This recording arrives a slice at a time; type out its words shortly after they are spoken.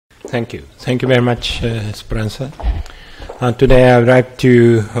Thank you. Thank you very much, Esperanza. Today I would like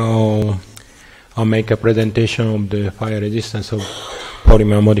to make a presentation of the fire resistance of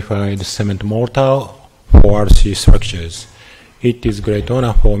polymer-modified cement mortar for RC structures. It is a great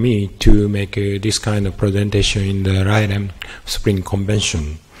honor for me to make this kind of presentation in the Rilem Spring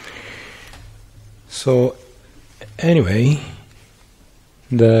Convention. So, anyway,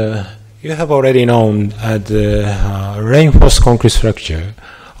 you have already known that the reinforced concrete structure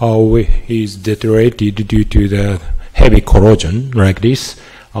is deteriorated due to the heavy corrosion, like this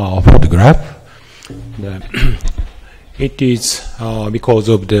photograph. It is because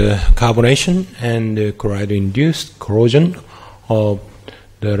of the carbonation and the chloride-induced corrosion of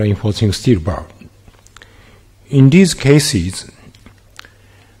the reinforcing steel bar. In these cases,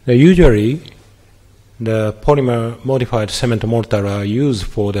 usually the polymer-modified cement mortar are used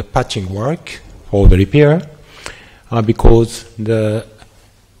for the patching work or the repair because the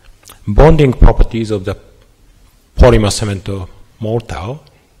bonding properties of the polymer cement mortar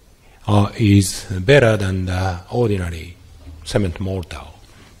is better than the ordinary cement mortar.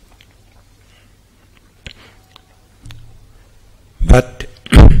 But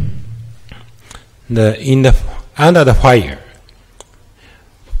under the fire,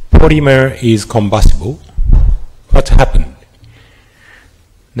 polymer is combustible. What happened?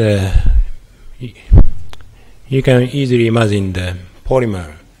 You can easily imagine the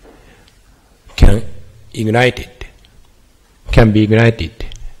polymer can be ignited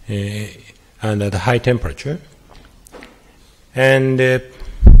under the high temperature, and the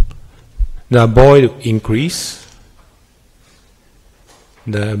boil increase.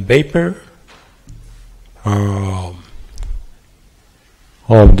 The vapor of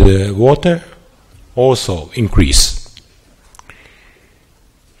the water also increase.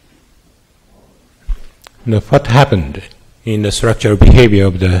 Now, what happened in the structural behavior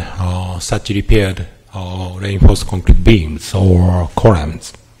of the such repaired reinforced concrete beams or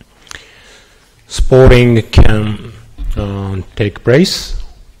columns? Spalling can take place,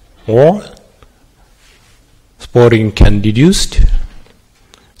 or spalling can be reduced.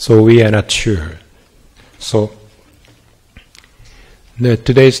 So we are not sure. So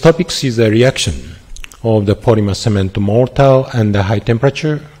today's topics is a reaction of the polymer cement mortar and the high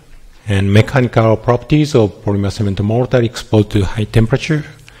temperature, and mechanical properties of polymer cement mortar exposed to high temperature,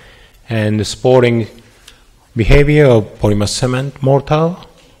 and the spalling behavior of polymer cement mortar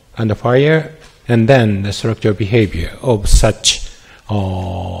under fire, and then the structural behavior of such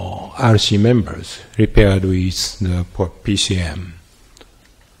RC members repaired with the PCM.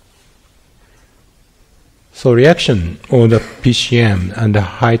 So reaction of the PCM under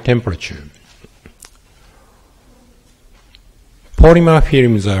high temperature. Polymer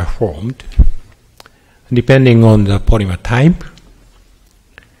films are formed depending on the polymer type.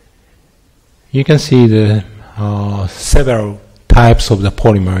 You can see the several types of the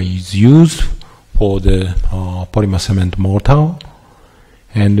polymer is used for the polymer cement mortar,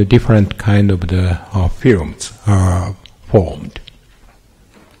 and the different kind of the films are formed.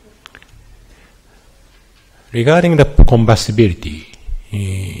 Regarding the combustibility,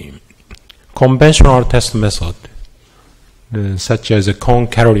 conventional test method, such as a cone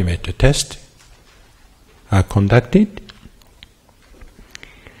calorimeter test, are conducted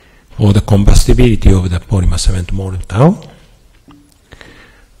for the combustibility of the polymer cement mortar.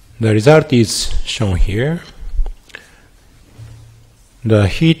 The result is shown here. The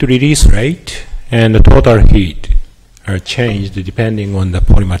heat release rate and the total heat are changed depending on the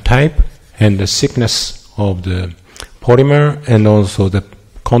polymer type and the thickness of the polymer, and also the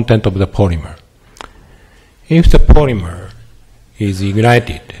content of the polymer. If the polymer is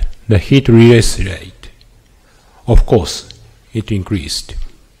ignited, the heat release rate, of course, it increased.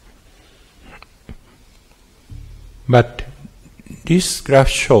 But this graph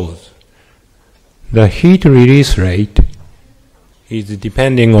shows the heat release rate is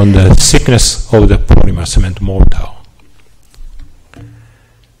depending on the thickness of the polymer cement mortar.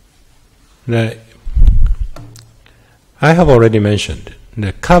 I have already mentioned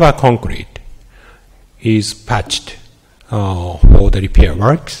the cover concrete is patched for the repair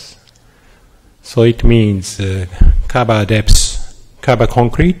works. So it means cover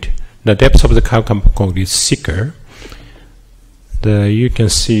concrete, the depth of the cover concrete is thicker. You can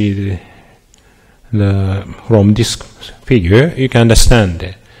see from this figure, you can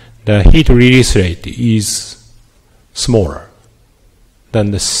understand the heat release rate is smaller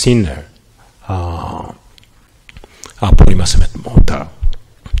than the thinner polymer cement mortar,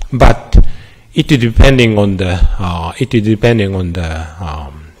 but it is depending on the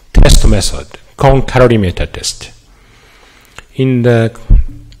test method, cone calorimeter test. In the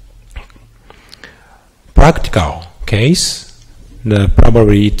practical case,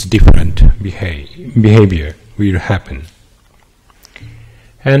 probably it's different behavior will happen.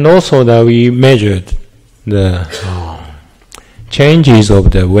 And also that we measured the changes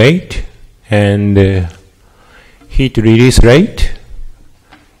of the weight and heat release rate.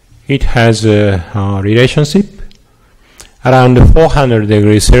 It has a relationship. Around 400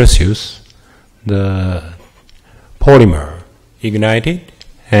 degrees Celsius, the polymer ignited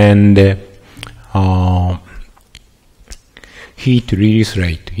and heat release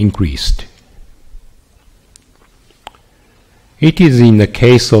rate increased. It is in the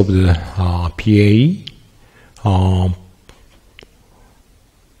case of the PAE.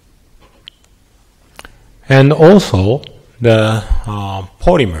 And also the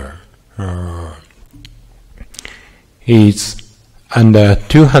polymer is under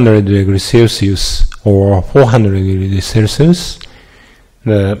 200 degrees Celsius or 400 degrees Celsius.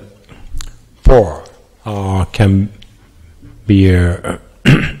 The pore can be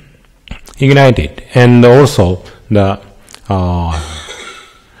ignited, and also the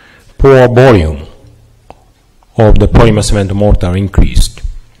pore volume of the polymer cement mortar increased.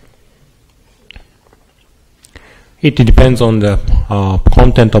 It depends on the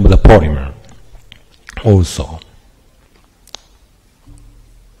content of the polymer also.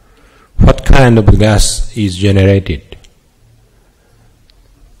 What kind of gas is generated?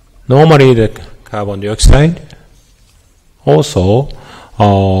 Normally the carbon dioxide, also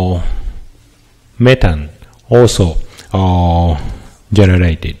methane also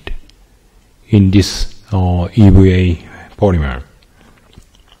generated in this EVA polymer.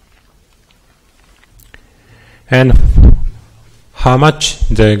 And how much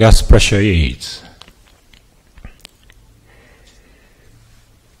the gas pressure is.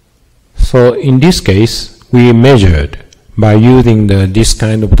 So in this case, we measured by using this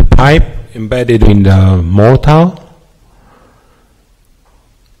kind of pipe embedded in the mortar.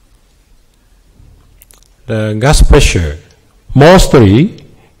 The gas pressure mostly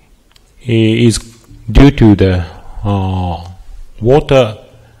is due to the water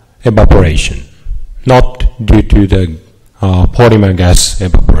evaporation, not due to the polymer gas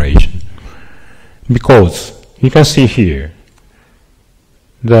evaporation. Because you can see here,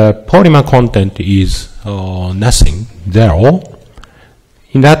 the polymer content is nothing, zero.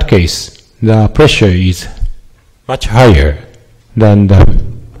 In that case, the pressure is much higher than the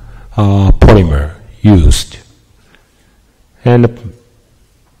polymer used. And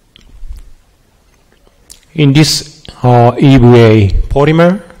in this EVA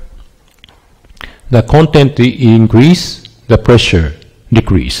polymer, the content increase, the pressure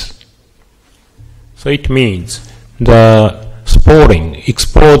decrease. So it means the sporing,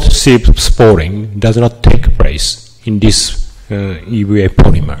 explosive sporing does not take place in this EVA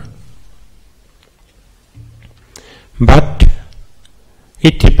polymer. But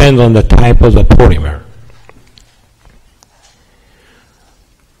it depends on the type of the polymer.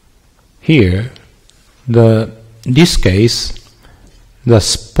 Here, this case, the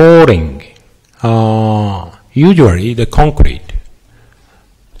sporing, usually the concrete,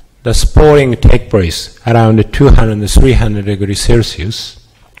 the sporing take place around 200 to 300 degrees Celsius.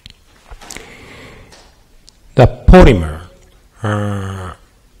 The polymer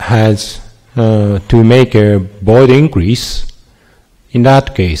has to make a void increase. In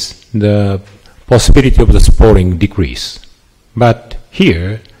that case, the possibility of the sporing decrease. But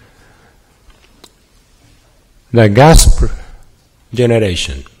here, the gas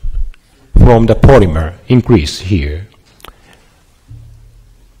generation from the polymer increase here.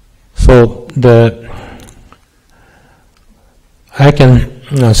 So I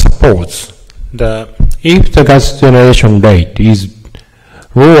can suppose if the gas generation rate is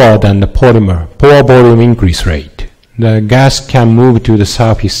lower than the polymer pore volume increase rate, the gas can move to the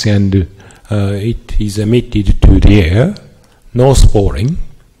surface and it is emitted to the air, no sporing.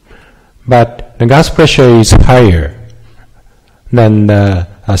 But the gas pressure is higher than the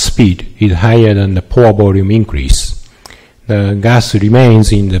speed is higher than the pore volume increase. The gas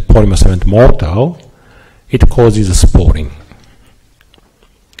remains in the polymer cement mortar. It causes sporing.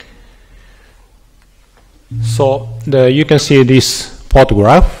 So you can see this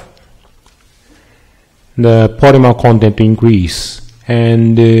photograph. The polymer content increase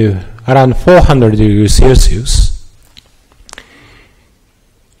and around 400 degrees Celsius.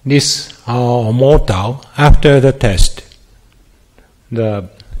 This mortar, after the test, the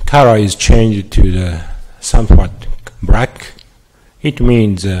color is changed to the somewhat black. It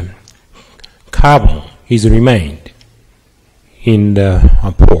means carbon is remained in the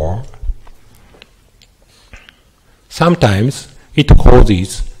pore. Sometimes it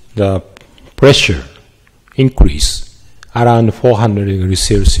causes the pressure increase around 400 degrees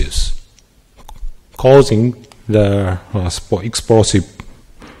Celsius, causing the explosive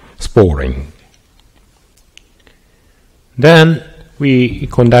sporing. Then we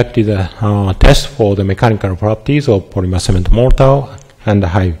conducted a test for the mechanical properties of polymer cement mortar and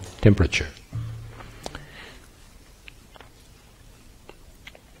high temperature.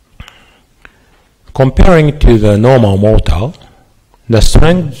 Comparing to the normal mortar, the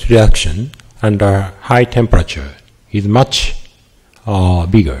strength reduction under high temperature is much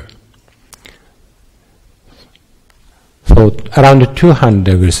bigger. So around 200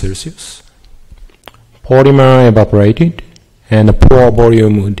 degrees Celsius, polymer evaporated and the pore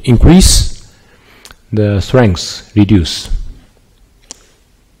volume would increase, the strength reduce.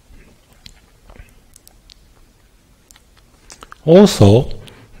 Also,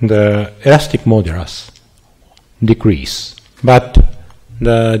 the elastic modulus decrease, but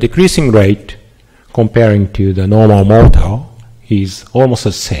the decreasing rate comparing to the normal mortar is almost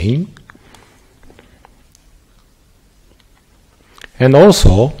the same. And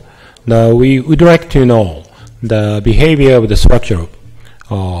also, we would like to know the behavior of the structural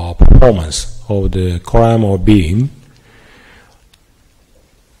performance of the column or beam.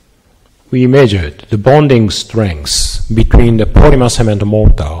 We measured the bonding strengths between the polymer cement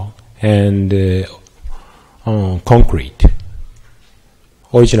mortar and concrete,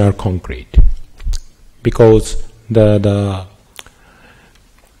 original concrete, because the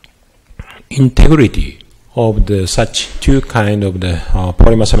integrity of the such two kind of the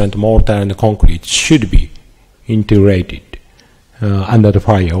polymer cement mortar and concrete should be integrated under the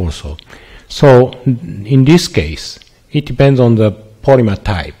fire also. So in this case, it depends on the polymer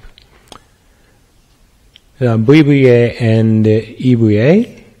type. VVA and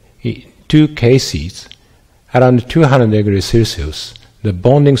EVA, two cases, around 200 degrees Celsius, the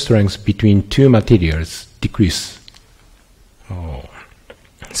bonding strength between two materials decrease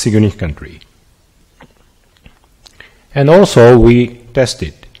significantly. And also we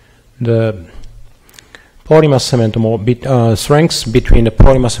tested the polymer cement strengths between the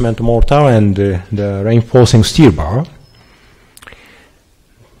polymer cement mortar and the reinforcing steel bar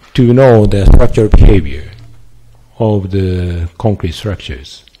to know the structural behavior of the concrete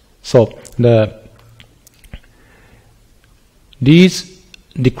structures. So these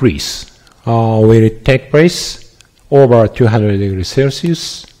decrease will take place over 200 degrees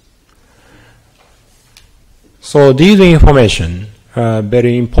Celsius. So these information are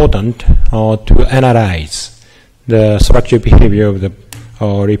very important to analyze the structural behavior of the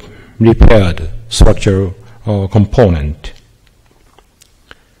repaired structural component.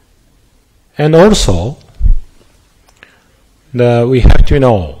 And also, we have to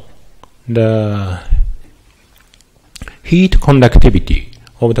know the heat conductivity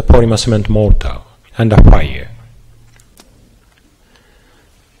of the polymer cement mortar under fire.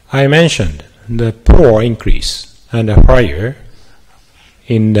 I mentioned the pore increase under fire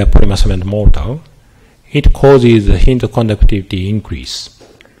in the polymer cement mortar. It causes the heat conductivity increase.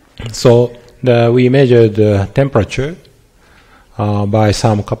 So we measured the temperature by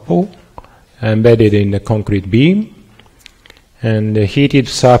thermocouple embedded in the concrete beam, and the heated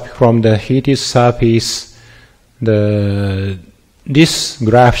from the heated surface, this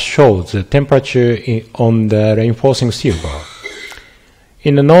graph shows the temperature on the reinforcing steel bar.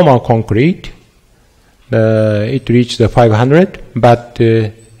 In the normal concrete, it reached the 500, but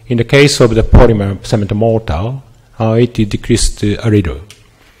in the case of the polymer cement mortar, it decreased a little.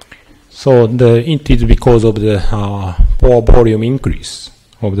 So it is because of the pore volume increase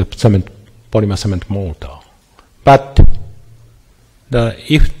of the polymer cement mortar. But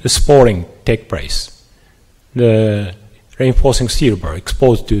if the sporing take place, the reinforcing steel bar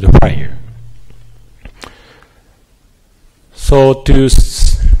exposed to the fire. So to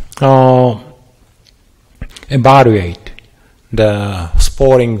evaluate the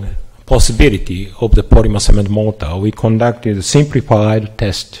sporing possibility of the polymer cement mortar, we conducted a simplified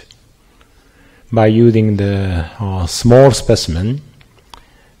test by using the small specimen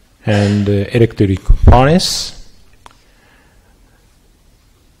and electric furnace.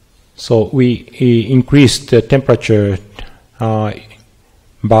 So we increased the temperature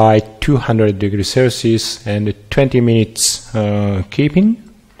by 200 degrees Celsius and 20 minutes keeping.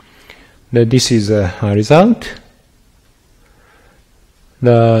 This is a result.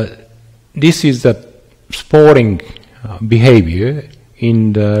 This is the sporing behavior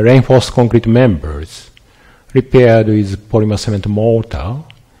in the reinforced concrete members repaired with polymer cement mortar,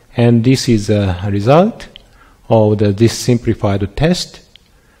 and this is a result of this simplified test.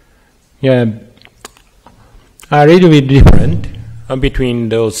 Yeah, a little bit different between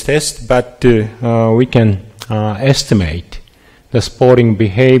those tests, but we can estimate the sporting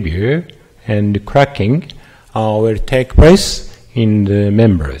behavior and cracking will take place in the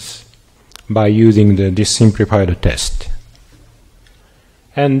members by using this simplified test.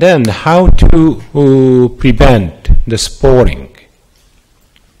 And then how to prevent the sporting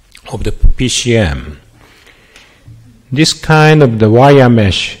of the PCM. This kind of the wire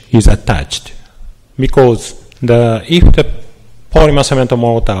mesh is attached because if the polymer cement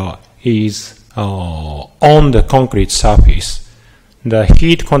mortar is on the concrete surface, the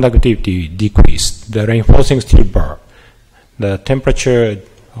heat conductivity decreased, the reinforcing steel bar, the temperature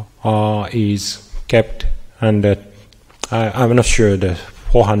is kept under, I'm not sure, the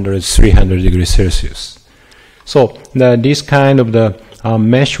 400, 300 degrees Celsius. So this kind of the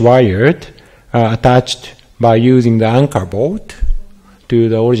mesh wired attached by using the anchor bolt to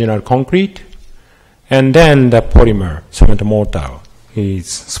the original concrete, and then the polymer cement mortar is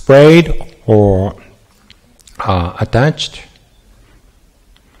sprayed or attached.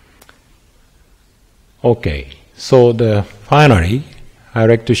 Okay, so finally, I'd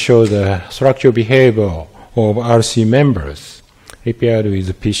like to show the structural behavior of RC members repaired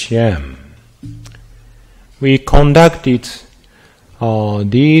with PCM. We conducted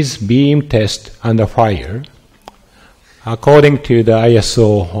these beam tests under fire according to the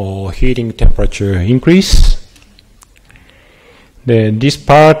ISO heating temperature increase. This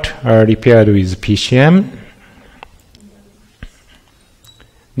part are repaired with PCM.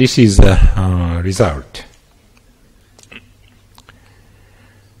 This is the result.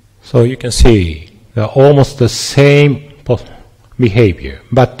 So you can see almost the same behavior,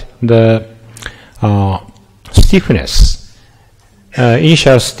 but the stiffness,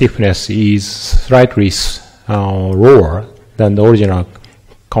 initial stiffness is slightly lower than the original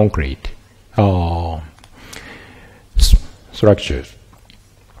concrete structures.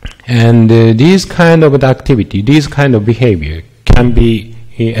 And these kind of activity, these kind of behavior can be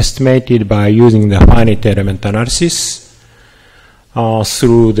estimated by using the finite element analysis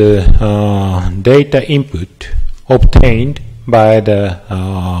through the data input obtained by the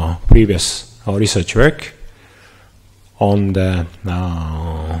previous research work on the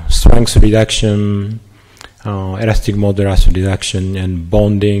strength reduction, elastic modulus reduction, and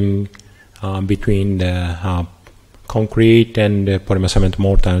bonding between the concrete and the polymer cement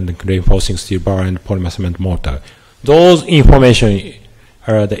mortar and the reinforcing steel bar and polymer cement mortar. Those information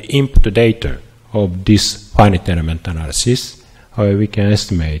are the input data of this finite element analysis, where we can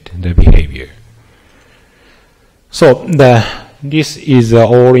estimate the behavior. So this is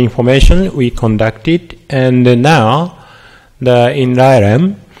all information we conducted, and now in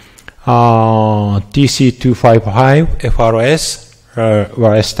Rilem, TC255 FRS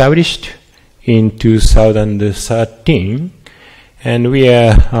were established in 2013, and we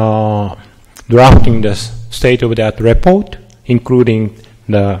are drafting the state-of-the-art report, including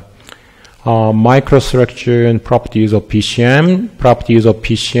the microstructure and properties of PCM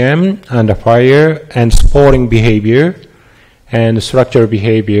under fire, and sporting behavior and structural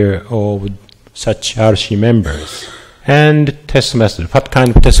behavior of such RC members, and test method. What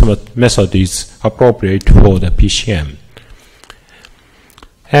kind of test method is appropriate for the PCM?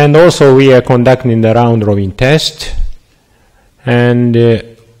 And also we are conducting the round-robin test, and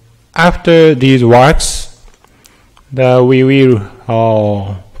after these works, we will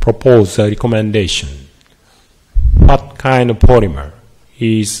propose a recommendation. What kind of polymer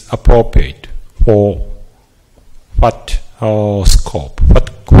is appropriate for what scope?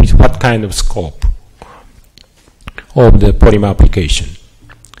 What kind of scope of the polymer application?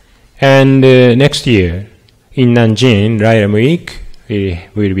 And next year in Nanjing, Rilem Week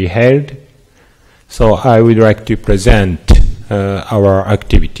will be held. So I would like to present our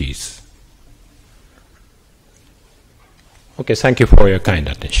activities. Okay, thank you for your kind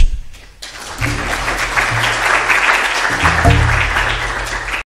attention.